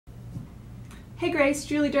Hey Grace,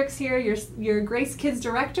 Julie Dirks here, your Grace Kids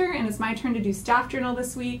Director, and it's my turn to do staff journal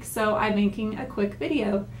this week, so I'm making a quick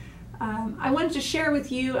video. I wanted to share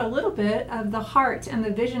with you a little bit of the heart and the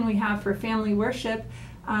vision we have for family worship,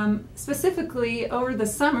 specifically over the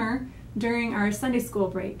summer during our Sunday school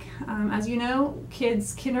break. As you know,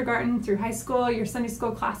 kids kindergarten through high school, your Sunday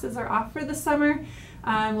school classes are off for the summer.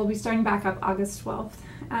 We'll be starting back up August 12th.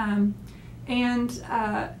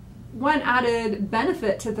 One added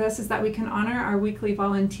benefit to this is that we can honor our weekly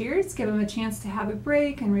volunteers, give them a chance to have a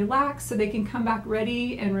break and relax so they can come back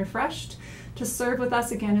ready and refreshed to serve with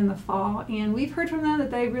us again in the fall. And we've heard from them that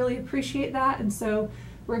they really appreciate that, and so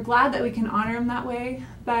we're glad that we can honor them that way.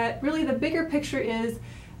 But really the bigger picture is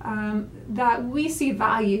that we see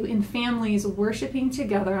value in families worshiping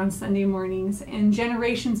together on Sunday mornings and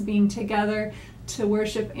generations being together to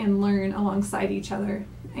worship and learn alongside each other,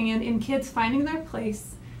 and in kids finding their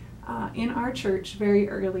place in our church very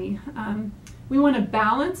early. We want to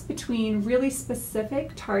balance between really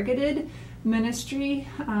specific targeted ministry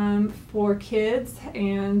for kids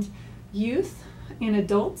and youth and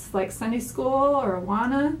adults like Sunday school or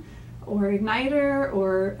Awana or Igniter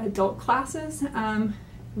or adult classes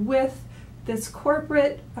with this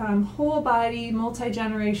corporate whole body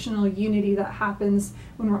multi-generational unity that happens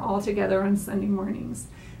when we're all together on Sunday mornings.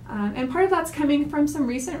 And part of that's coming from some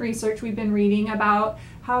recent research we've been reading about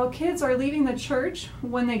how kids are leaving the church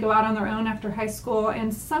when they go out on their own after high school,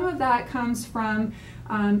 and some of that comes from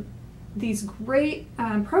these great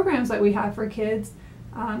programs that we have for kids,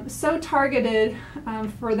 so targeted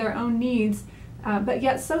for their own needs, but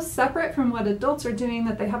yet so separate from what adults are doing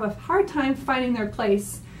that they have a hard time finding their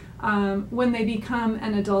place when they become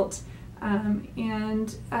an adult.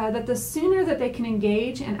 That the sooner that they can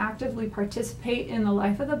engage and actively participate in the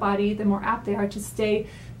life of the body, the more apt they are to stay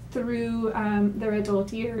through their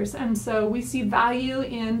adult years. And so we see value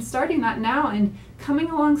in starting that now and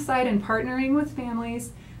coming alongside and partnering with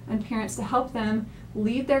families and parents to help them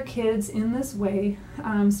lead their kids in this way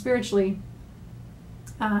spiritually.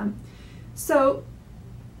 So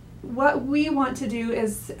what we want to do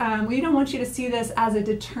is we don't want you to see this as a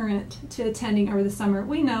deterrent to attending over the summer.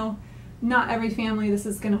 We know not every family this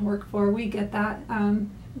is going to work for, we get that,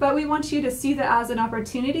 but we want you to see that as an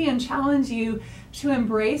opportunity and challenge you to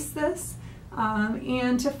embrace this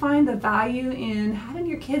and to find the value in having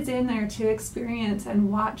your kids in there to experience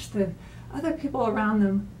and watch the other people around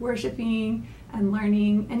them worshiping and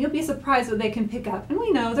learning, and you'll be surprised what they can pick up. And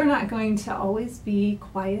we know they're not going to always be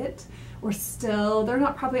quiet or still. They're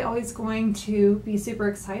not probably always going to be super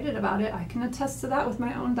excited about it. I can attest to that with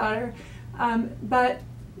my own daughter, but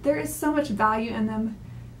there is so much value in them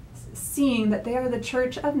seeing that they are the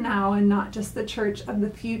church of now and not just the church of the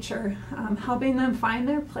future, helping them find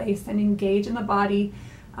their place and engage in the body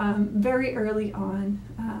very early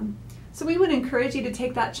on. So we would encourage you to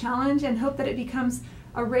take that challenge and hope that it becomes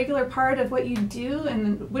a regular part of what you do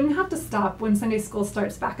and wouldn't have to stop when Sunday school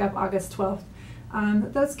starts back up August 12th.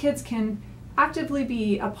 Those kids can actively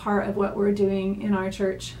be a part of what we're doing in our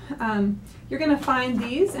church. You're going to find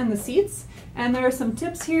these in the seats, and there are some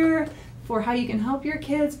tips here for how you can help your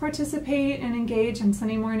kids participate and engage on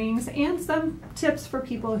Sunday mornings, and some tips for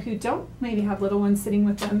people who don't maybe have little ones sitting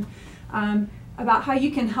with them about how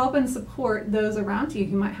you can help and support those around you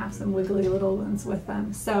who might have some wiggly little ones with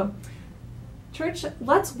them. So church,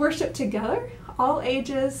 let's worship together, all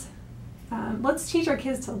ages. Let's teach our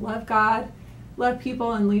kids to love God, love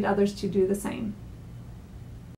people, and lead others to do the same.